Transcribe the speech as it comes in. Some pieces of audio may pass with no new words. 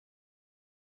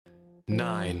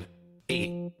9,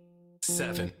 8,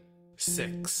 7,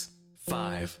 6,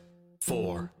 5,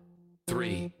 4,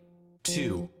 3,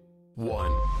 2,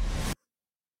 1.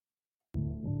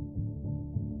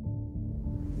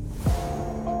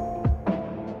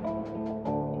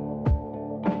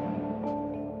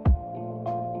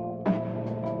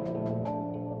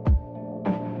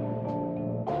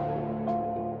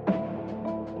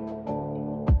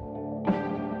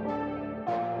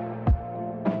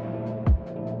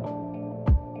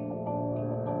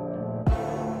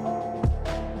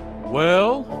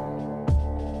 Well.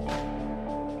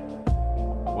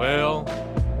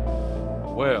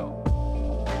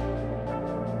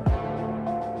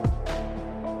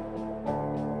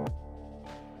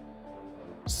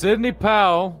 Sidney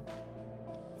Powell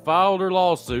filed her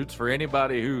lawsuits for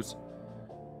anybody who's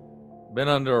been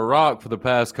under a rock for the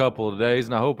past couple of days,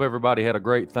 and I hope everybody had a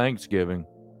great Thanksgiving.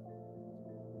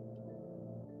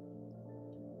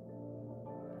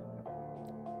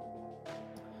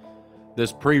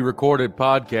 This pre-recorded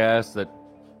podcast that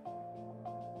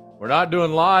we're not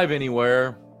doing live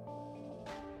anywhere.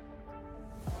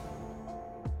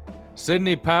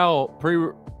 Sidney Powell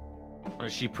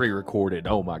she pre-recorded.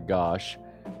 Oh my gosh.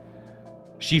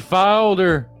 She filed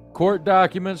her court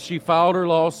documents. She filed her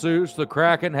lawsuits. The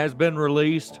Kraken has been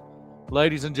released.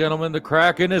 Ladies and gentlemen, the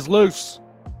Kraken is loose.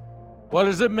 What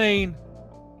does it mean?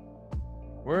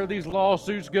 Where are these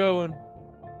lawsuits going?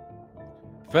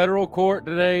 Federal court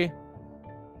today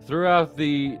threw out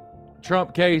the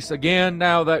Trump case again.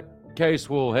 Now that case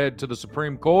will head to the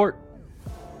Supreme Court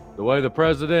the way the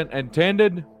president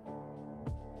intended.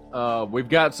 We've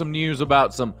got some news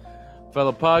about some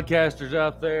fellow podcasters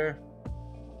out there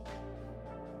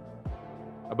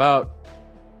about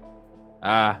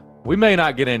we may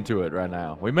not get into it right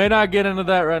now. We may not get into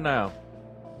that right now.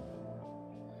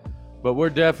 But we're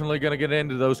definitely going to get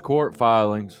into those court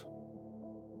filings.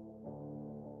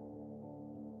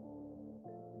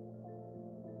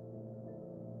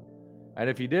 And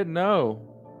if you didn't know,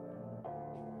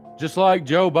 just like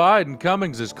Joe Biden,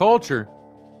 Cummings' culture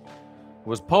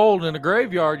was polled in a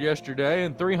graveyard yesterday,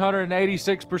 and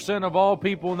 386% of all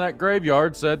people in that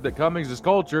graveyard said that Cummings'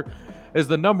 culture is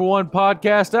the number one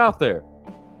podcast out there.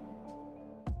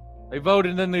 They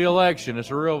voted in the election. It's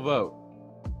a real vote.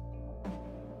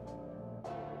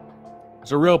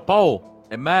 It's a real poll.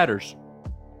 It matters.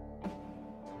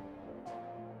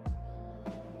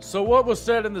 So what was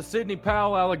said in the Sidney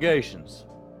Powell allegations?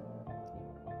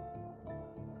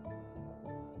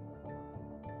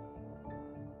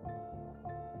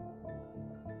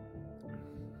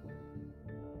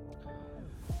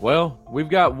 Well, we've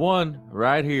got one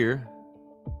right here.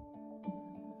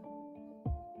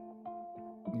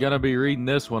 Gonna be reading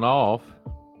this one off.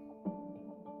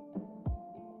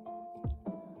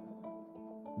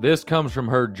 This comes from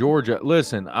her Georgia.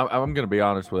 Listen, I'm gonna be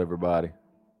honest with everybody.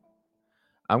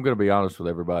 I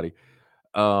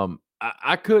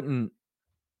couldn't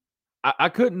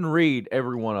read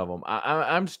every one of them.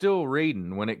 I'm still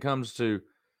reading when it comes to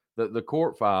the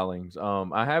court filings.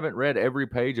 I haven't read every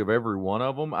page of every one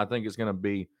of them. I think it's going to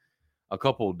be a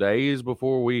couple of days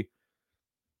before we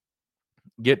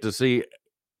get to see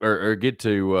or get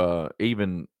to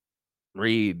even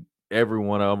read every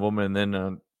one of them. And then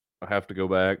I have to go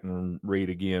back and read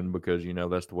again because,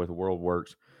 that's the way the world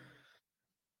works.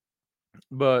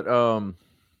 But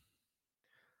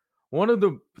one of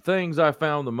the things I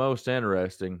found the most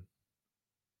interesting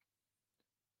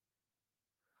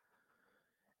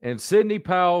in Sidney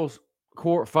Powell's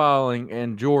court filing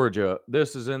in Georgia,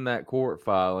 this is in that court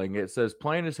filing. It says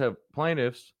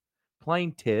plaintiffs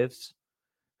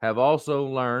have also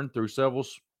learned through several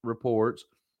reports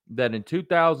that in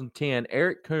 2010,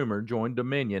 Eric Coomer joined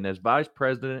Dominion as vice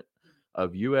president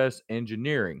of U.S.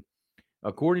 Engineering.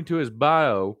 According to his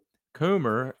bio,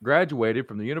 Coomer graduated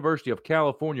from the University of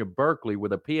California, Berkeley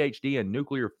with a PhD in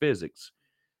nuclear physics.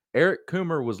 Eric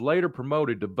Coomer was later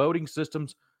promoted to voting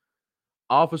systems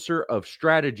officer of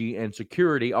strategy and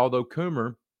security, although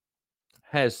Coomer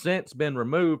has since been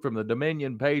removed from the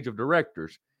Dominion page of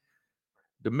directors.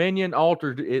 Dominion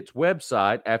altered its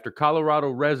website after Colorado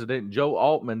resident Joe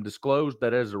Altman disclosed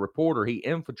that as a reporter, he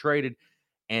infiltrated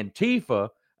Antifa,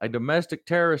 a domestic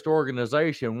terrorist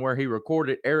organization, where he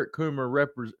recorded Eric Coomer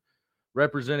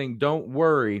representing "Don't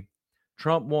worry,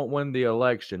 Trump won't win the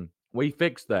election. We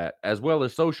fixed that," as well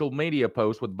as social media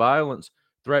posts with violence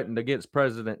threatened against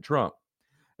President Trump.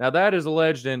 Now, that is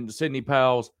alleged in Sidney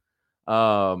Powell's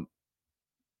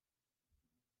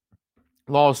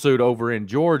lawsuit over in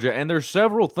Georgia. And there's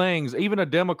several things. Even a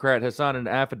Democrat has signed an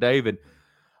affidavit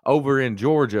over in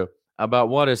Georgia about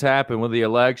what has happened with the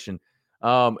election.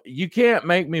 You can't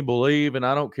make me believe, and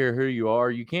I don't care who you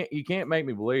are, you can't make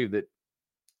me believe that.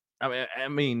 I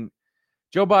mean,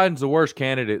 Joe Biden's the worst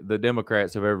candidate the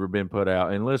Democrats have ever been put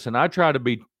out. And listen, I try to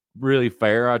be really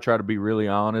fair. I try to be really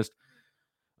honest.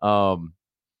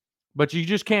 But you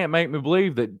just can't make me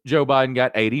believe that Joe Biden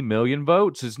got 80 million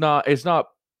votes. It's not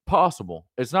possible.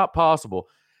 It's not possible.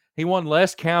 He won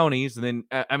less counties than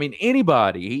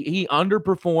anybody. He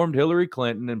underperformed Hillary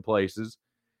Clinton in places.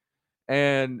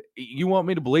 And you want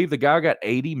me to believe the guy got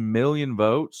 80 million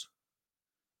votes?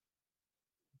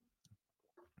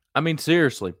 I mean,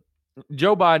 seriously.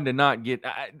 Joe Biden did not get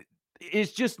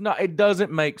it's just not, it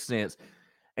doesn't make sense.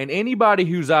 And anybody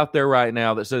who's out there right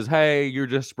now that says, hey, you're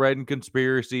just spreading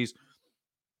conspiracies,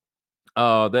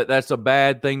 that's a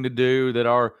bad thing to do,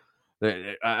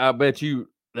 I bet you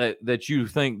that you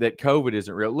think that COVID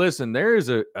isn't real. Listen, there is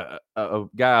a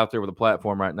guy out there with a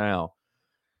platform right now,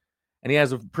 and he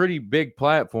has a pretty big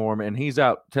platform, and he's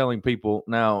out telling people.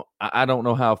 Now, I don't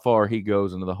know how far he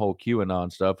goes into the whole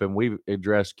QAnon stuff, and we've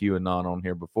addressed QAnon on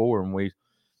here before, and we've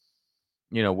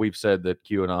said that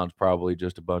QAnon's probably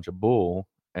just a bunch of bull,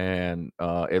 and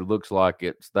it looks like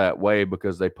it's that way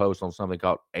because they post on something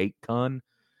called 8kun,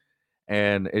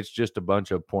 and it's just a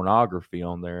bunch of pornography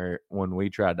on there. When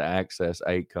we tried to access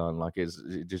 8kun, like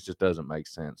it just doesn't make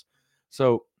sense.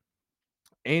 So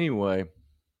anyway,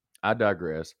 I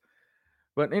digress.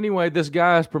 But anyway, this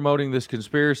guy is promoting this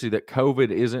conspiracy that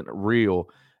COVID isn't real.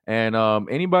 And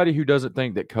anybody who doesn't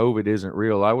think that COVID isn't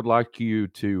real, I would like you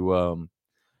to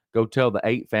go tell the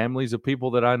 8 families of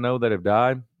people that I know that have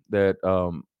died that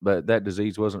that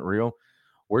disease wasn't real.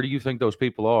 Where do you think those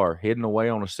people are? Hidden away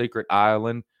on a secret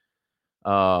island?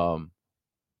 What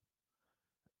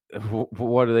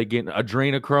are they getting?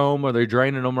 Adrenochrome? Are they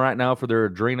draining them right now for their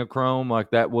adrenochrome?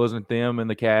 Like that wasn't them in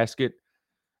the casket?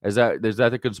 Is that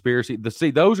the conspiracy?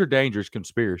 See, those are dangerous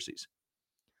conspiracies.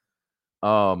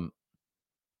 Those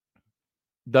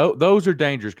are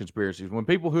dangerous conspiracies. When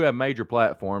people who have major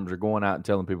platforms are going out and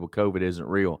telling people COVID isn't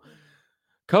real,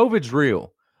 COVID's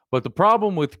real. But the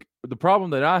problem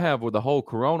that I have with the whole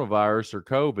coronavirus or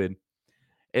COVID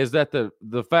is that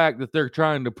the fact that they're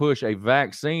trying to push a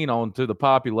vaccine onto the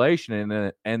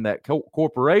population and that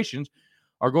corporations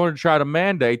are going to try to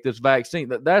mandate this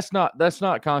vaccine. That's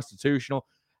not constitutional,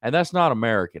 and that's not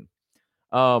American.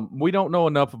 We don't know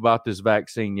enough about this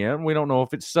vaccine yet, and we don't know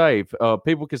if it's safe.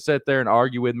 People can sit there and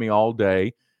argue with me all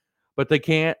day, but they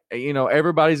can't.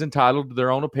 Everybody's entitled to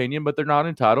their own opinion, but they're not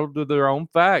entitled to their own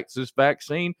facts. This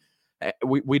vaccine,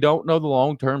 we don't know the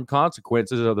long-term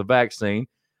consequences of the vaccine.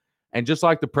 And just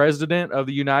like the president of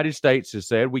the United States has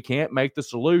said, we can't make the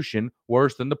solution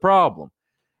worse than the problem.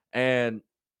 And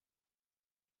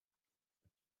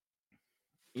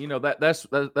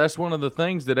that's one of the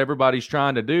things that everybody's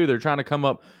trying to do. They're trying to come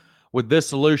up with this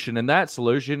solution and that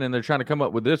solution, and they're trying to come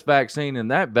up with this vaccine and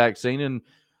that vaccine. And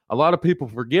a lot of people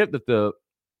forget that the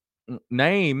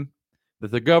name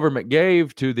that the government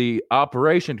gave to the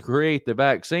operation to create the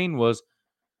vaccine was,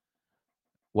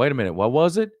 wait a minute, what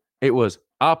was it? It was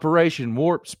Operation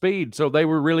Warp Speed. So they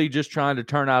were really just trying to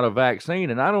turn out a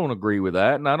vaccine, and I don't agree with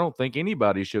that, and I don't think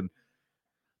anybody should.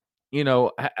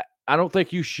 I don't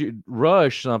think you should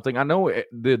rush something. I know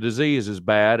the disease is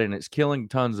bad and it's killing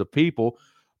tons of people,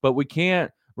 but we can't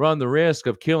run the risk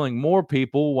of killing more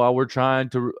people while we're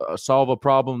trying to solve a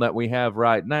problem that we have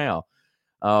right now.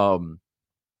 COVID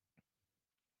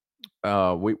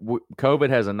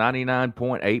has a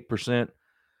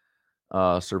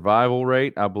 99.8% survival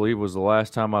rate, I believe, was the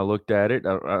last time I looked at it.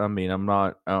 I'm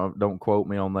not. Don't quote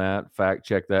me on that. Fact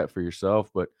check that for yourself.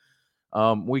 But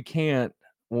we can't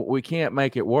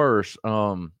make it worse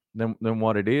than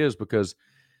what it is, because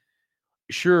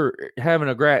sure, having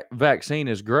a vaccine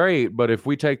is great, but if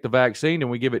we take the vaccine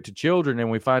and we give it to children and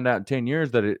we find out in 10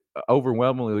 years that it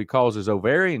overwhelmingly causes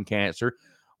ovarian cancer,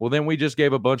 well, then we just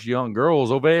gave a bunch of young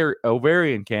girls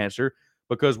ovarian cancer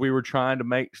because we were trying to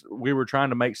make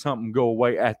something go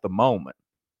away at the moment.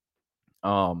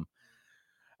 And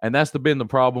that's been the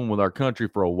problem with our country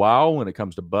for a while when it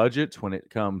comes to budgets, when it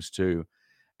comes to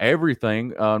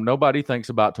everything. Nobody thinks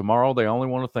about tomorrow. They only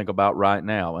want to think about right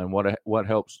now and what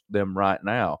helps them right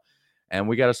now. And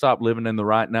we got to stop living in the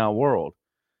right now world,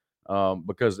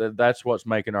 because that's what's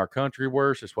making our country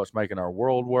worse. It's what's making our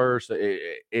world worse.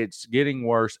 It's getting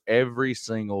worse every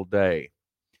single day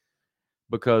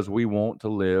because we want to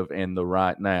live in the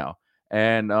right now.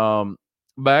 And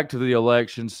back to the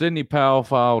election, Sidney Powell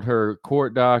filed her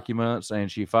court documents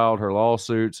and she filed her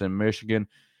lawsuits in Michigan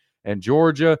and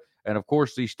Georgia. And of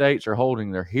course, these states are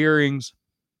holding their hearings.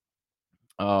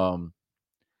 And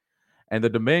the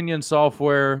Dominion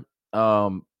software,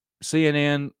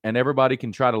 CNN and everybody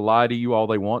can try to lie to you all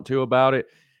they want to about it.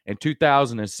 In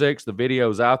 2006, the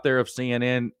videos out there of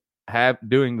CNN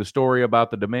doing the story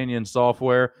about the Dominion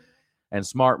software and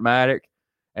Smartmatic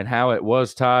and how it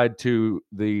was tied to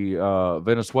the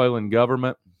Venezuelan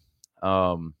government.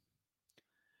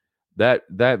 That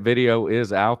video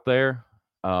is out there.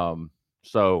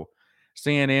 So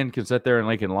CNN can sit there and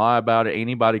they can lie about it.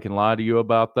 Anybody can lie to you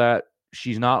about that.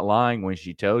 She's not lying when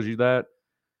she tells you that.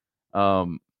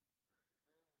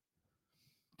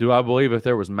 Do I believe if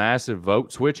there was massive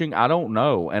vote switching? I don't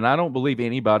know. And I don't believe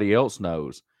anybody else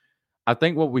knows. I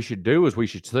think what we should do is we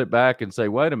should sit back and say,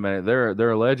 wait a minute,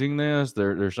 they're alleging this.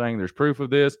 They're saying there's proof of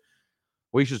this.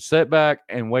 We should sit back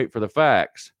and wait for the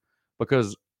facts,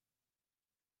 because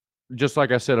just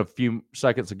like I said a few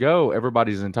seconds ago,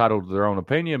 everybody's entitled to their own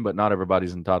opinion, but not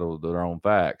everybody's entitled to their own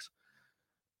facts.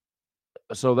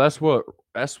 So that's where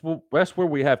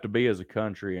we have to be as a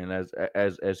country and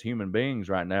as human beings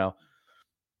right now,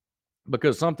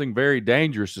 because something very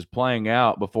dangerous is playing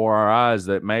out before our eyes,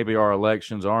 that maybe our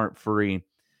elections aren't free,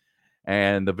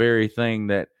 and the very thing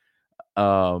that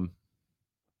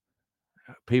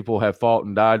people have fought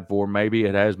and died for, maybe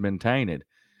it has been tainted.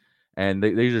 And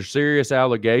these are serious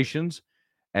allegations,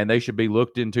 and they should be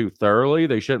looked into thoroughly.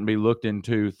 They shouldn't be looked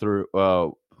into through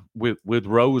with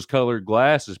rose-colored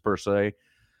glasses per se.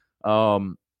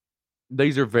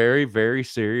 These are very, very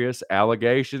serious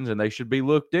allegations, and they should be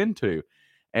looked into.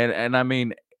 And I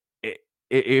mean,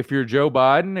 if you're Joe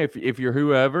Biden, if you're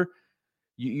whoever,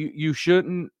 you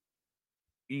shouldn't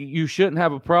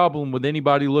have a problem with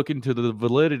anybody looking to the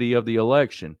validity of the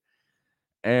election.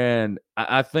 And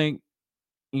I think,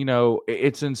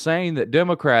 it's insane that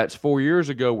Democrats 4 years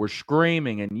ago were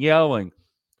screaming and yelling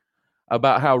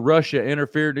about how Russia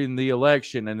interfered in the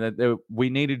election and that we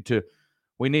needed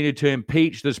to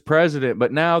impeach this president.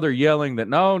 But now they're yelling that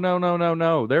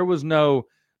no, there was no.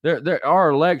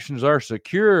 Our elections are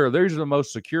secure. These are the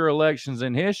most secure elections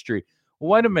in history.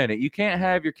 Well, wait a minute. You can't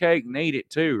have your cake and eat it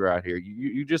too right here.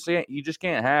 You just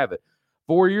can't have it.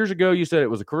 4 years ago, you said it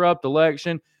was a corrupt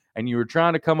election, and you were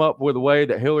trying to come up with a way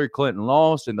that Hillary Clinton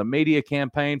lost in the media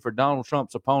campaign for Donald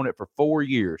Trump's opponent for 4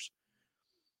 years.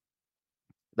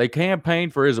 They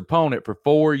campaigned for his opponent for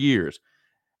 4 years.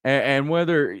 And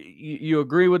whether you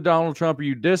agree with Donald Trump or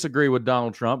you disagree with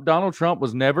Donald Trump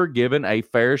was never given a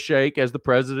fair shake as the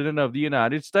president of the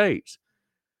United States.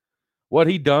 What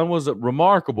he done was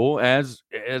remarkable as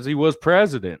he was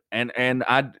president. And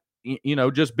I,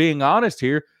 just being honest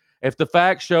here, if the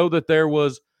facts show that there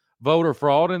was voter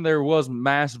fraud and there was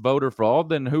mass voter fraud,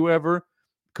 then whoever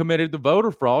committed the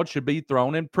voter fraud should be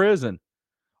thrown in prison.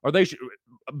 Or they should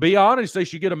be honest, they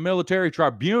should get a military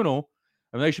tribunal.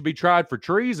 And they should be tried for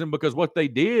treason, because what they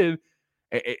did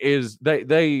is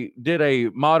they did a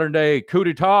modern day coup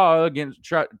d'etat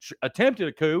attempted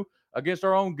a coup against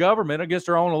our own government, against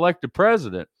our own elected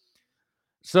president.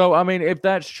 So, I mean, if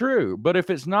that's true, but if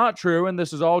it's not true and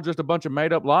this is all just a bunch of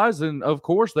made up lies, then of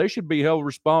course they should be held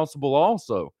responsible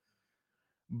also.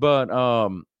 But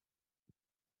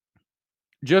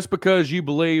just because you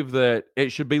believe that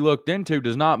it should be looked into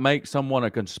does not make someone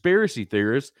a conspiracy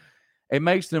theorist. It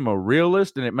makes them a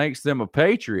realist, and it makes them a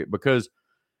patriot, because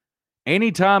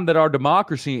anytime that our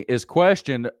democracy is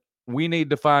questioned, we need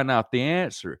to find out the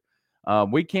answer.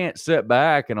 We can't sit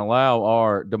back and allow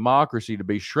our democracy to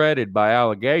be shredded by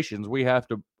allegations. We have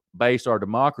to base our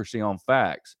democracy on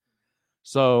facts.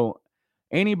 So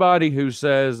anybody who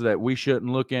says that we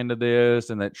shouldn't look into this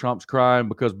and that Trump's crying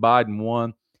because Biden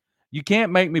won, you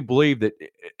can't make me believe that.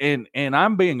 And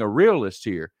I'm being a realist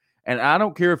here. And I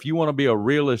don't care if you want to be a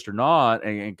realist or not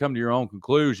and come to your own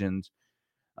conclusions.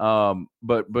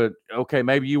 But okay,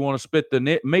 maybe you want to spit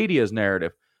the media's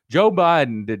narrative. Joe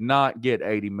Biden did not get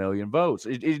 80 million votes.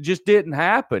 It just didn't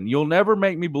happen. You'll never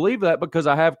make me believe that, because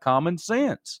I have common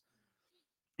sense.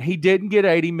 He didn't get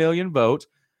 80 million votes.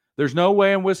 There's no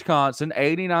way in Wisconsin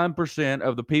 89%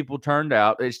 of the people turned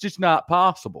out. It's just not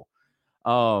possible.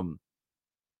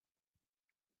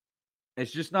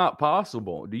 It's just not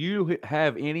possible. Do you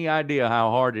have any idea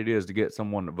how hard it is to get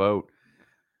someone to vote?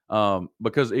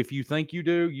 Because if you think you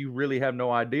do, you really have no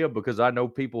idea, because I know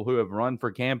people who have run for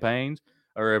campaigns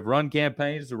or have run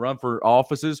campaigns to run for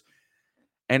offices,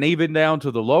 and even down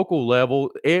to the local level,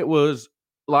 it was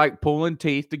like pulling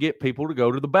teeth to get people to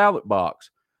go to the ballot box.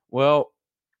 Well,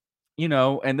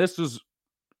 and this was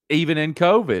even in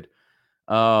COVID.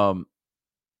 Low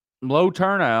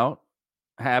turnout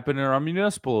happened in our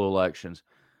municipal elections.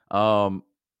 And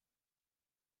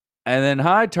then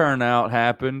high turnout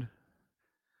happened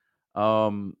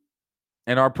in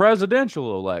our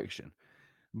presidential election.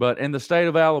 But in the state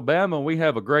of Alabama, we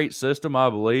have a great system, I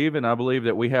believe, and I believe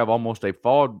that we have almost a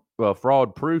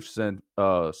fraud-proof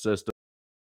system.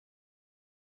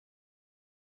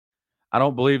 I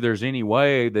don't believe there's any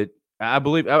way that I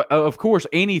believe. Of course,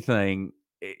 anything,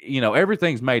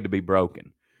 everything's made to be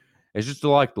broken. It's just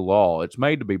like the law; it's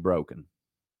made to be broken.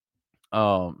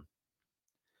 But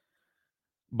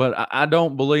I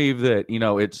don't believe that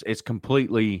it's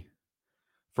completely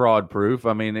fraud proof.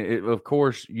 I mean, of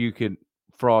course, you could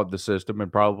fraud the system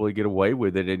and probably get away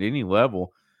with it at any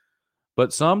level.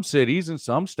 But some cities and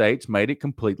some states made it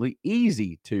completely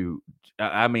easy to.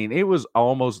 I mean, it was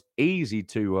almost easy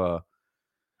to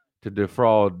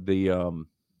defraud the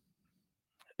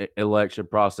election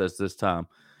process this time.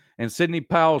 In Sidney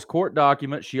Powell's court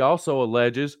document, she also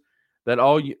alleges that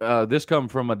this come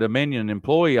from a Dominion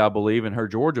employee, I believe, in her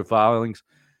Georgia filings,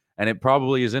 and it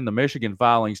probably is in the Michigan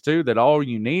filings too, that all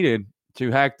you needed to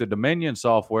hack the Dominion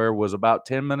software was about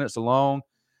 10 minutes alone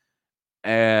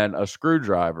and a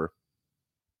screwdriver.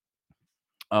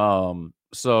 That's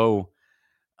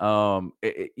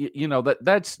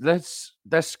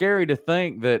scary to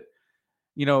think that,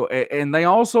 and they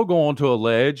also go on to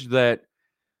allege that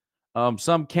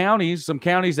some counties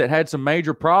that had some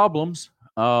major problems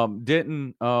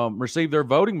didn't receive their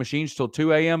voting machines till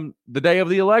 2 a.m. the day of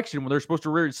the election when they're supposed to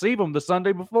receive them the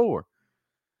Sunday before.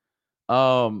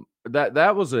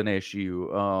 That was an issue.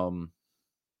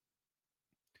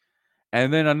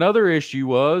 And then another issue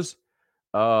was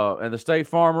in the State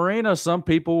Farm Arena, some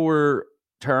people were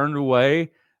turned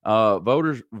away.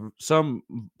 Voters, some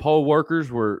poll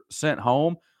workers were sent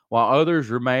home while others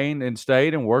remained and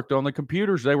stayed and worked on the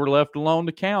computers. They were left alone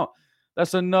to count.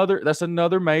 That's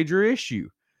another major issue.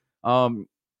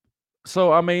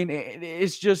 So I mean,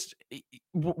 it's just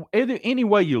any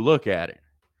way you look at it.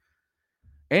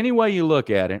 Any way you look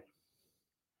at it,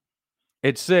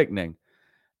 it's sickening.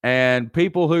 And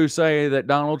people who say that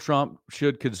Donald Trump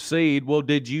should concede, well,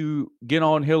 did you get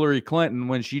on Hillary Clinton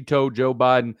when she told Joe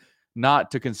Biden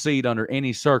not to concede under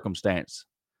any circumstance?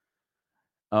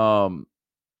 So,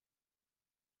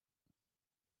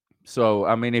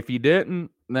 I mean, if you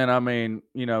didn't, then, I mean,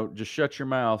 just shut your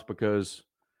mouth because,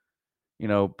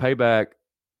 payback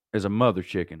is a mother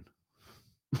chicken.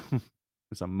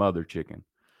 It's a mother chicken.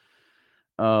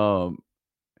 But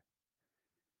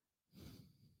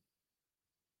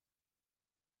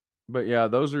yeah,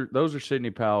 those are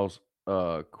Sidney Powell's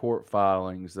court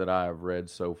filings that I have read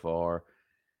so far,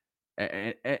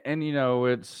 and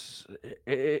it's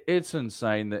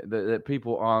insane that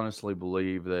people honestly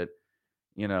believe that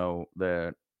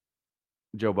that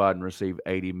Joe Biden received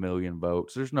 80 million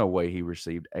votes. There's no way he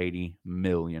received 80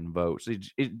 million votes.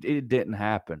 It didn't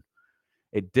happen.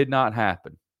 It did not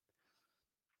happen.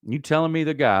 You telling me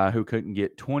the guy who couldn't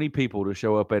get 20 people to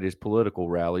show up at his political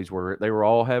rallies where they were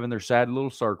all having their sad little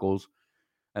circles,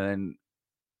 and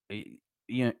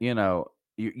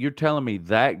you're telling me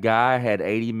that guy had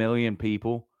 80 million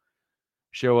people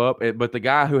show up, but the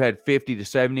guy who had 50 to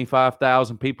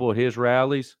 75,000 people at his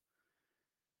rallies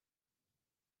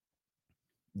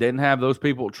didn't have those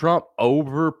people. Trump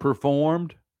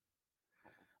overperformed.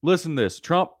 Listen to this.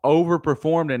 Trump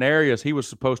overperformed in areas he was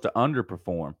supposed to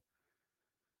underperform.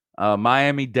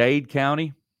 Miami-Dade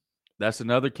County, that's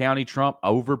another county Trump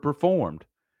overperformed.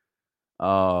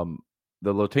 The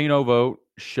Latino vote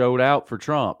showed out for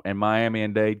Trump in Miami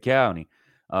and Dade County.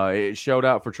 It showed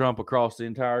out for Trump across the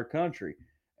entire country.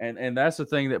 And that's the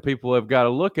thing that people have got to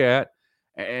look at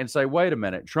and say, wait a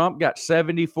minute, Trump got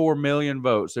 74 million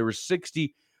votes. There were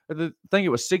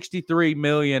 63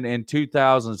 million in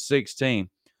 2016.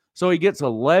 So he gets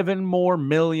 11 more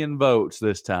million votes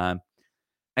this time,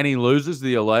 and he loses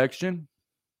the election.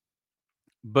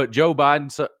 But Joe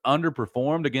Biden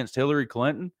underperformed against Hillary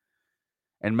Clinton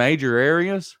in major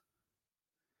areas.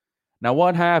 Now,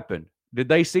 what happened? Did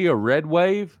they see a red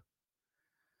wave?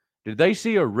 Did they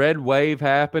see a red wave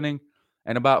happening?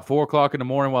 And about 4 o'clock in the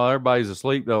morning while everybody's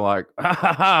asleep, they're like,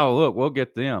 look, we'll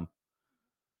get them.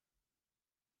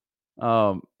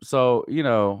 So,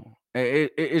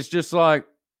 it's just like,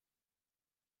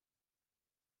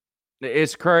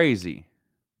 it's crazy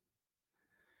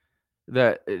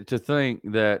that to think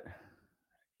that,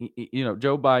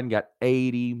 Joe Biden got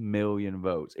 80 million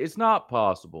votes. It's not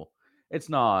possible. It's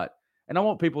not. And I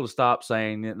want people to stop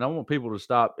saying it. And I want people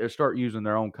to start using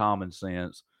their own common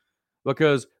sense,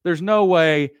 because there's no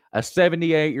way a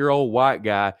 78-year-old white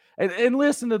guy, and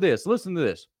listen to this.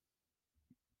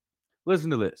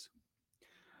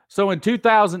 So in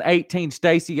 2018,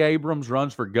 Stacey Abrams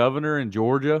runs for governor in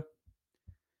Georgia.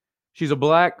 She's a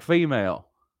black female.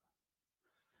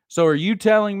 So are you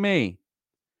telling me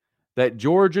that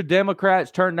Georgia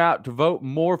Democrats turned out to vote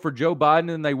more for Joe Biden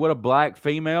than they would a black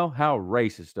female? How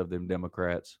racist of them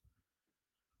Democrats.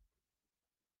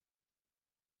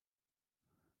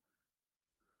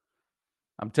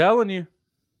 I'm telling you.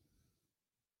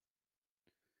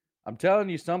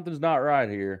 Something's not right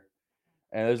here.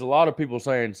 And there's a lot of people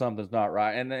saying something's not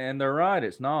right. And they're right,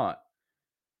 it's not.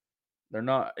 They're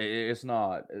not. It's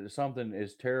not. Something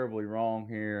is terribly wrong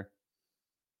here.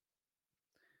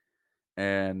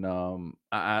 And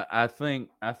I think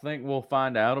we'll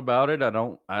find out about it.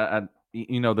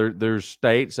 There's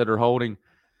states that are holding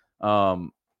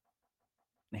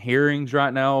hearings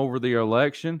right now over the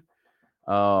election,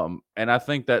 and I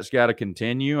think that's got to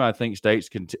continue. I think states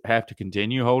have to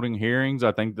continue holding hearings.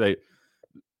 I think that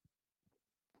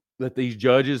these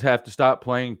judges have to stop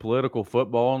playing political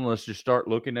football and let's just start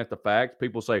looking at the facts.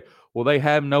 People say, well, they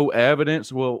have no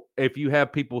evidence. Well, if you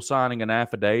have people signing an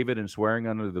affidavit and swearing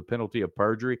under the penalty of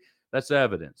perjury, that's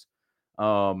evidence.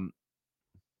 So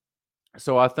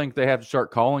I think they have to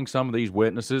start calling some of these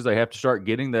witnesses. They have to start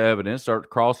getting the evidence, start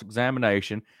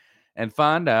cross-examination, and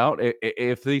find out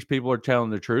if these people are telling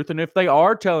the truth. And if they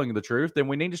are telling the truth, then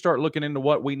we need to start looking into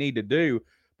what we need to do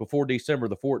before December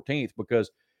the 14th, because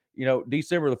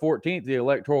December the 14th, the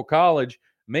Electoral College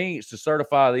meets to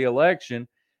certify the election.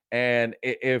 And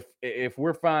if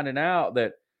we're finding out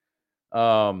that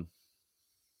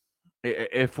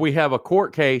if we have a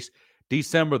court case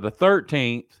December the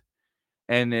 13th,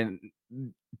 and then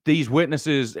these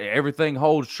witnesses, everything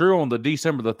holds true on the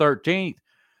December the 13th,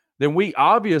 then we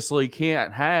obviously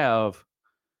can't have,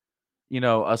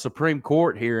 a Supreme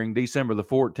Court hearing December the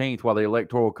 14th while the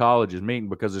Electoral College is meeting,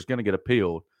 because it's going to get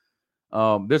appealed.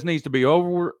 This needs to be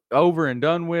over and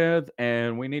done with,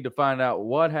 and we need to find out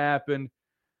what happened,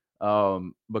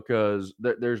 because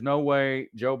there's no way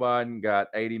Joe Biden got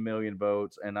 80 million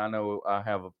votes. And I know I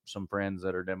have some friends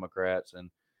that are Democrats, and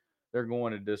they're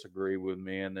going to disagree with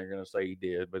me, and they're going to say he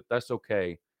did, but that's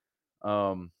okay.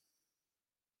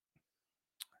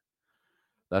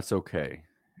 That's okay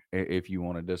if you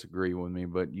want to disagree with me,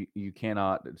 but you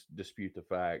cannot dispute the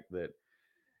fact that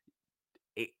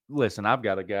listen, I've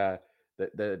got a guy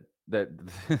that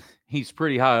he's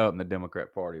pretty high up in the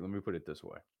Democrat Party. Let me put it this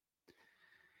way.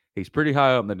 He's pretty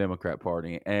high up in the Democrat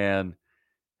Party. And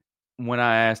when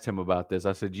I asked him about this,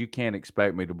 I said, you can't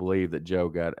expect me to believe that Joe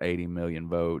got 80 million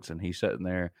votes. And he's sitting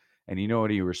there, and you know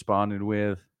what he responded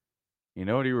with?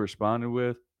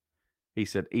 He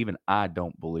said, even I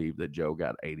don't believe that Joe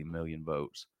got 80 million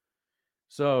votes.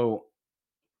 So,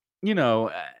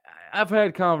 I've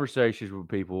had conversations with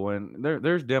people, and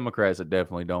there's Democrats that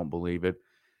definitely don't believe it.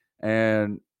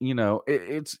 And,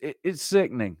 it's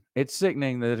sickening. It's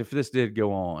sickening that if this did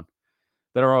go on,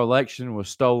 that our election was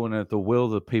stolen and that the will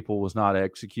of the people was not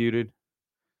executed.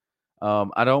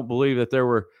 I don't believe that there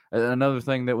were another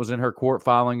thing that was in her court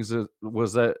filings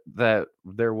was that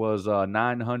there was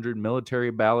 900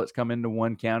 military ballots come into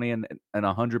one county, and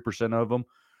 100% of them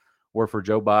were for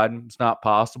Joe Biden. It's not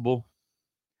possible.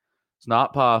 It's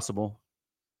not possible.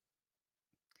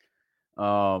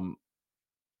 So,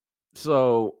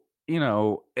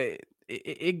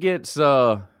 it gets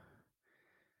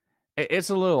it's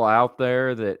a little out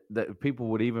there that people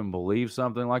would even believe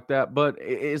something like that, but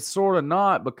it's sort of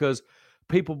not, because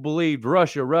people believed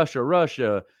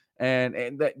Russia,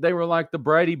 and they were like the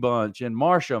Brady Bunch and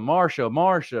Marsha, and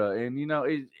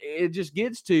it just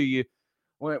gets to you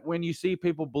when you see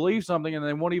people believe something and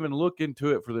they won't even look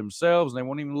into it for themselves, and they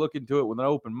won't even look into it with an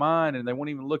open mind, and they won't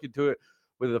even look into it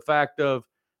with the fact of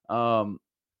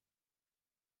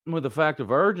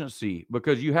urgency,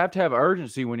 because you have to have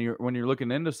urgency when you're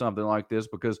looking into something like this,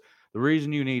 because the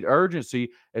reason you need urgency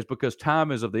is because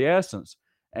time is of the essence.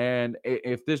 And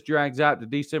if this drags out to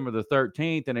December the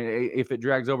 13th, and if it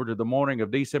drags over to the morning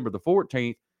of December the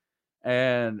 14th,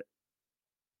 and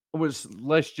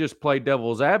let's just play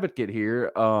devil's advocate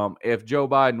here. If Joe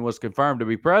Biden was confirmed to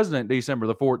be president December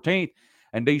the 14th,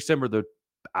 and December the,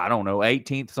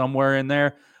 18th, somewhere in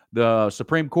there, the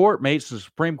Supreme Court meets, the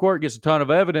Supreme Court gets a ton of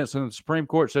evidence, and the Supreme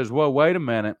Court says, well, wait a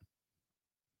minute.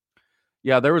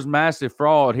 Yeah, there was massive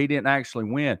fraud. He didn't actually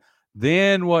win.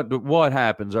 Then what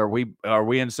happens? Are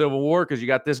we in civil war? Because you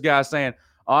got this guy saying,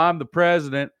 oh, I'm the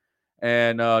president.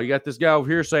 And you got this guy over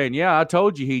here saying, yeah, I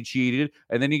told you he cheated.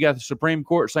 And then you got the Supreme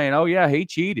Court saying, oh, yeah, he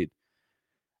cheated.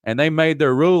 And they made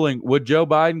their ruling. Would Joe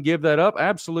Biden give that up?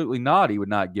 Absolutely not. He would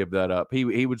not give that up.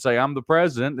 He would say, I'm the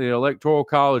president. The Electoral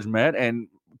College met. And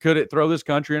could it throw this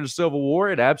country into civil war?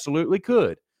 It absolutely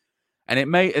could.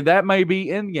 And that may be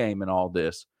endgame in all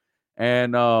this.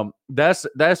 And that's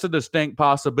a distinct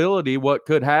possibility what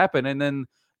could happen. And then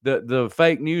the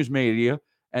fake news media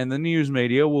and the news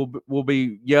media will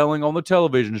be yelling on the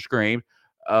television screen,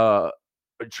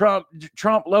 Trump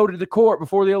loaded the court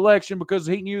before the election because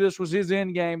he knew this was his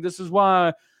end game. This is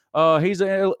why he's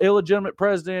an illegitimate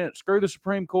president. Screw the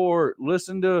Supreme Court.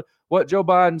 Listen to what Joe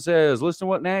Biden says. Listen to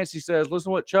what Nancy says. Listen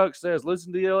to what Chuck says.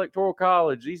 Listen to the Electoral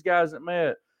College. These guys that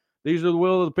met. These are the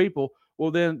will of the people. Well,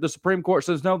 then the Supreme Court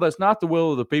says, no, that's not the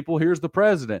will of the people. Here's the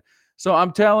president. So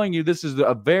I'm telling you, this is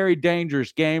a very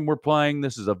dangerous game we're playing.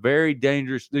 These are very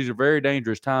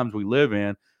dangerous times we live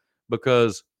in,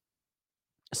 because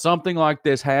something like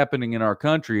this happening in our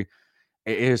country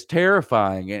is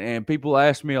terrifying. And people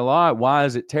ask me a lot, why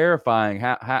is it terrifying?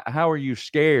 How are you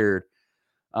scared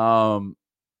about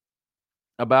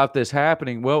this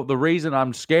happening? Well, the reason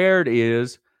I'm scared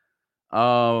is,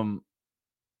 I'm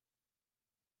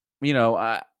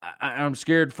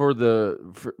scared for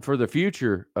the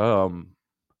future.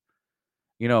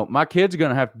 My kids are going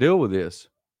to have to deal with this.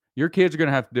 Your kids are going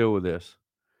to have to deal with this.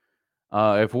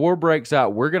 If war breaks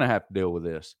out, we're going to have to deal with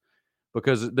this,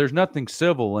 because there's nothing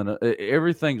civil and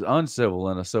everything's uncivil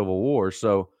in a civil war.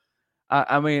 So,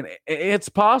 I mean, it's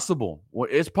possible.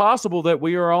 It's possible that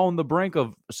we are on the brink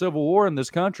of civil war in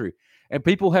this country, and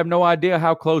people have no idea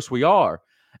how close we are.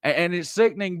 And it's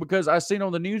sickening, because I seen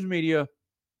on the news media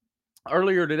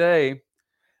earlier today,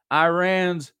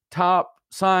 Iran's top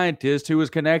scientist, who was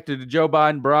connected to Joe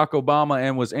Biden, Barack Obama,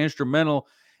 and was instrumental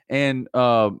in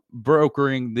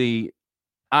brokering the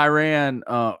Iran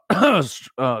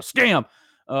scam.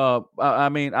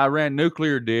 Iran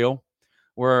nuclear deal,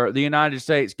 where the United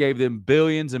States gave them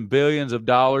billions and billions of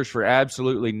dollars for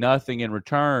absolutely nothing in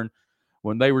return,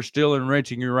 when they were still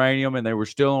enriching uranium and they were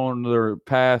still on their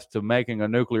path to making a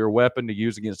nuclear weapon to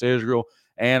use against Israel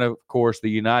and, of course, the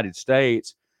United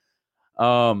States.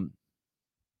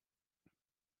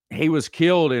 He was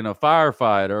killed in a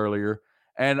firefight earlier,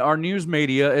 and our news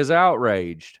media is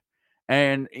outraged.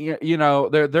 And,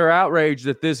 they're outraged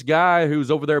that this guy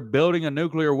who's over there building a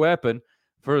nuclear weapon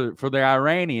for the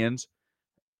Iranians,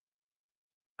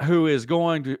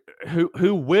 the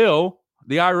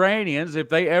Iranians, if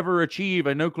they ever achieve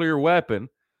a nuclear weapon,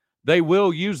 they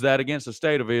will use that against the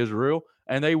state of Israel,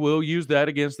 and they will use that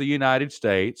against the United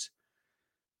States.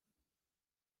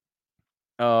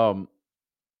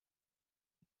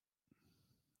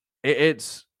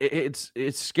 It's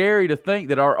scary to think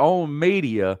that our own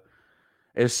media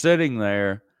is sitting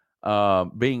there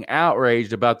being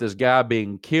outraged about this guy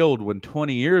being killed, when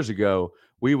 20 years ago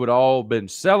we would all been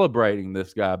celebrating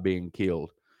this guy being killed.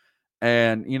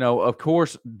 And, of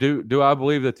course, do I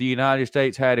believe that the United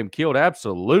States had him killed?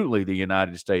 Absolutely, the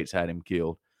United States had him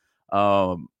killed.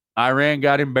 Iran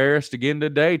got embarrassed again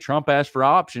today. Trump asked for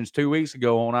options 2 weeks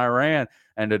ago on Iran,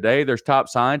 and today their top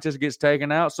scientist gets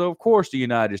taken out. So, of course, the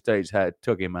United States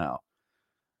took him out.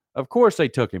 Of course they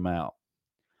took him out.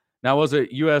 Now, was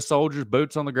it U.S. soldiers,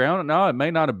 boots on the ground? No, it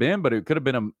may not have been, but it could have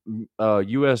been a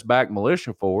U.S.-backed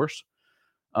militia force.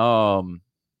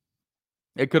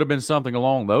 It could have been something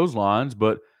along those lines,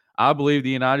 but I believe the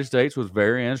United States was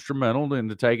very instrumental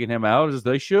into taking him out, as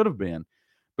they should have been,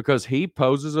 because he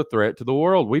poses a threat to the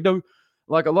world. We don't,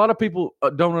 like, a lot of people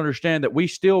don't understand that we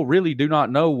still really do not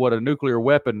know what a nuclear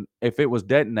weapon, if it was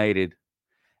detonated,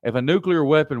 if a nuclear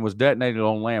weapon was detonated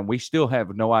on land, we still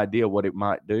have no idea what it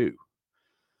might do.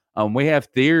 We have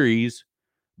theories,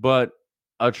 but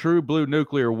a true blue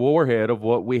nuclear warhead of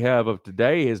what we have of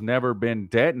today has never been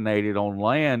detonated on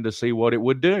land to see what it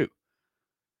would do.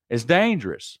 It's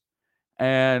dangerous.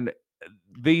 And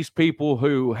these people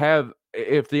who have,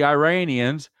 if the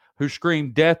Iranians who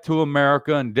scream death to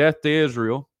America and death to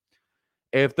Israel,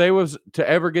 if they was to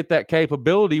ever get that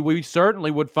capability, we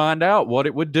certainly would find out what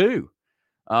it would do.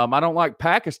 I don't like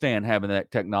Pakistan having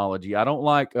that technology. I don't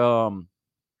like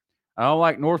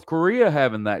North Korea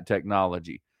having that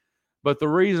technology. But the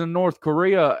reason North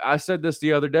Korea, I said this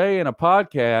the other day in a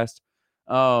podcast,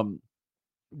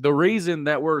 the reason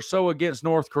that we're so against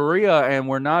North Korea and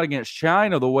we're not against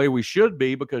China the way we should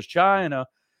be, because China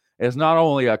is not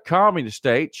only a communist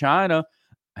state, China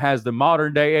has the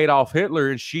modern day Adolf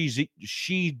Hitler and Xi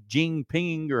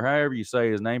Jinping, or however you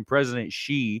say his name, President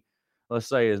Xi, let's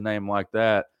say his name like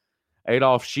that,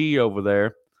 Adolf Xi over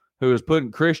there, who is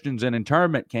putting Christians in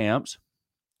internment camps.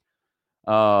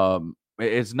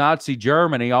 It's Nazi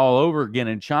Germany all over again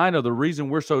in China. The reason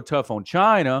we're so tough on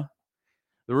China,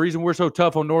 the reason we're so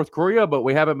tough on North Korea, but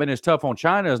we haven't been as tough on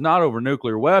China, is not over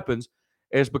nuclear weapons.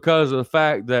 It's because of the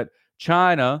fact that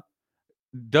China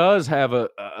does have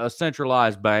a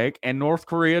centralized bank and North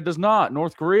Korea does not.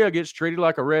 North Korea gets treated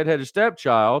like a redheaded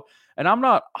stepchild. And I'm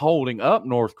not holding up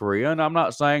North Korea, and I'm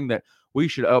not saying that we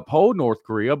should uphold North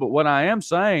Korea. But what I am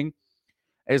saying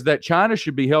is that China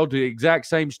should be held to the exact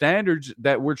same standards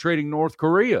that we're treating North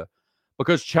Korea,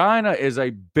 because China is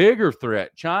a bigger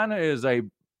threat. China is a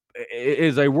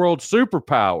world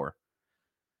superpower,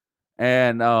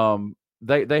 and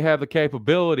they have the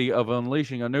capability of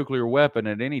unleashing a nuclear weapon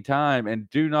at any time. And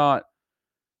do not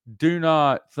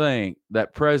think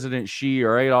that President Xi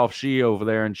or Adolf Xi over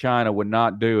there in China would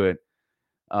not do it,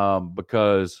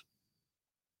 because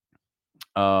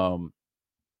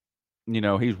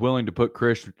he's willing to put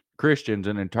Christians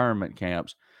in internment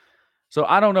camps. So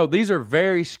I don't know. These are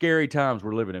very scary times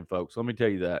we're living in, folks. Let me tell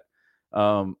you that.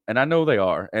 And I know they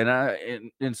are.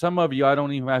 And some of you, I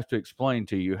don't even have to explain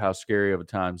to you how scary of a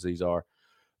times these are.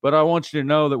 But I want you to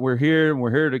know that we're here, and we're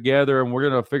here together, and we're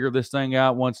going to figure this thing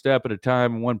out one step at a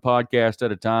time and one podcast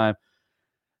at a time.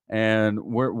 And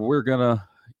we're going to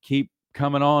keep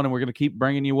coming on, and we're going to keep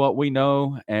bringing you what we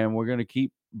know, and we're going to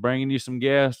keep bringing you some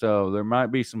guests. There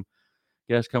might be some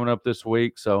guests coming up this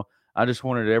week. So I just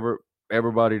wanted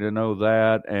everybody to know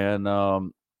that. And,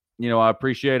 I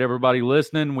appreciate everybody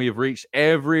listening. We have reached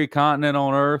every continent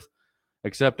on Earth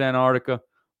except Antarctica,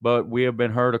 but we have been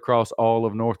heard across all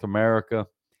of North America.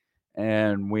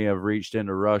 And we have reached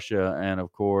into Russia and,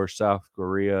 of course, South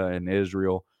Korea and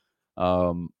Israel,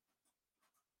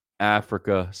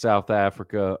 Africa, South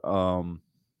Africa.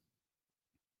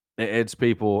 It's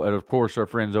people, and, of course, our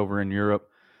friends over in Europe.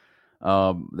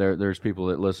 There's people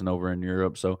that listen over in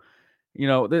Europe. So,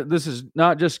 this is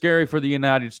not just scary for the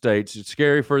United States. It's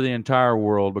scary for the entire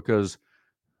world, because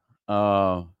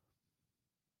how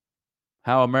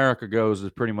America goes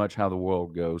is pretty much how the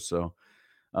world goes. So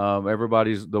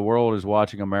the world is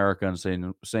watching America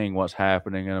and seeing what's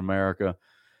happening in America.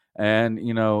 And,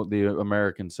 the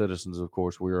American citizens, of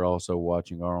course, we are also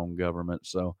watching our own government.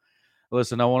 So,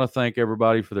 listen, I want to thank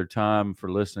everybody for their time,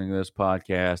 for listening to this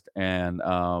podcast, and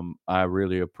I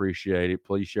really appreciate it.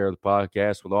 Please share the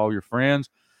podcast with all your friends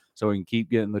so we can keep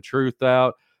getting the truth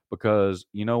out, because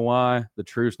you know why? The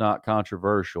truth's not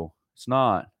controversial. It's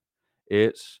not.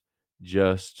 It's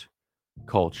just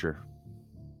culture.